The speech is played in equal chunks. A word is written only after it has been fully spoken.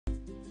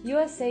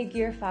USA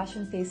Gear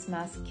Fashion Face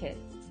Mask Kit.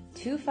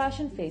 2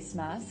 fashion face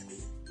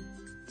masks,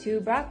 2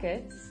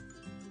 brackets,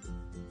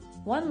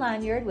 1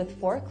 lanyard with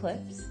 4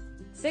 clips,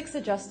 6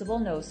 adjustable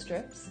nose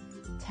strips,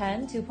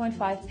 10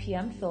 2.5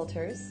 PM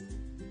filters,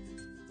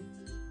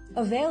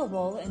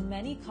 available in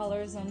many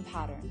colors and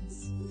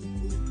patterns.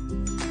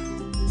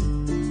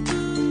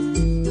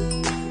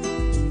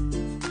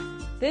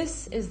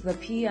 This is the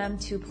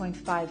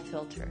PM2.5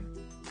 filter.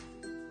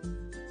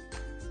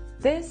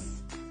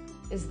 This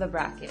is the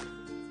bracket.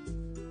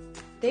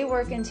 They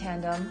work in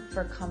tandem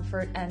for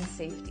comfort and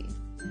safety.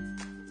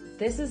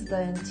 This is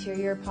the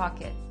interior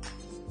pocket.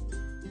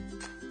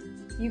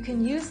 You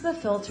can use the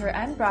filter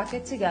and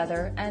bracket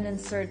together and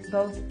insert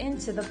both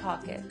into the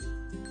pocket.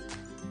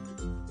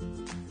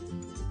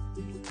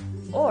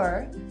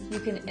 Or you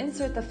can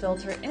insert the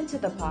filter into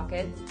the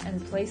pocket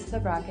and place the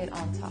bracket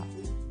on top.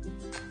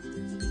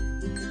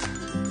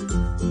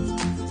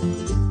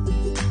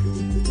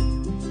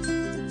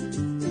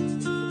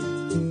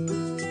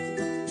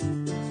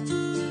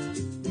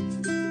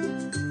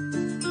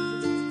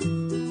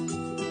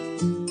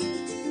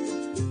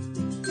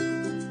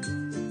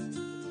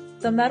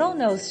 The metal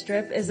nose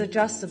strip is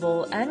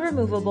adjustable and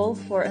removable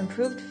for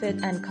improved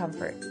fit and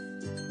comfort.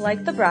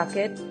 Like the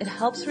bracket, it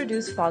helps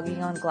reduce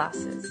fogging on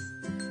glasses.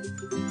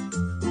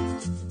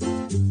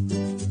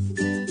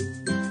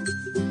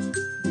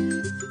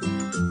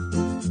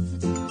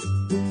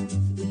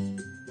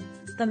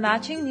 The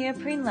matching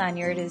neoprene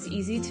lanyard is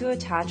easy to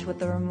attach with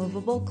the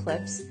removable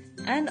clips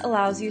and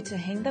allows you to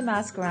hang the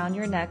mask around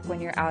your neck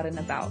when you're out and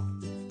about.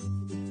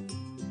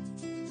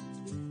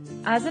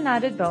 As an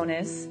added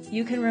bonus,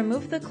 you can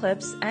remove the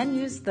clips and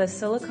use the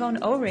silicone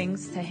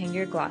O-rings to hang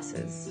your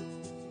glasses.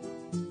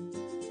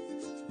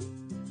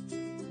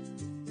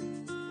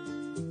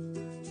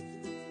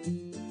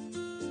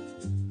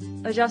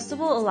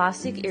 Adjustable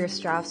elastic ear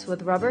straps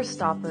with rubber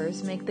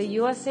stoppers make the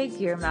USA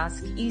Gear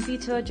mask easy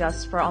to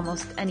adjust for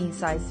almost any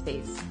size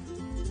face.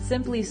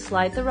 Simply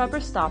slide the rubber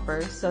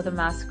stoppers so the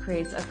mask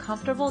creates a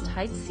comfortable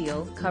tight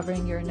seal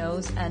covering your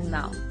nose and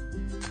mouth.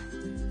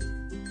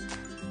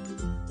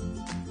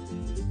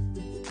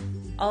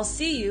 I'll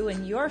see you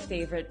in your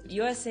favorite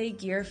USA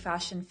Gear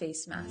fashion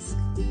face mask.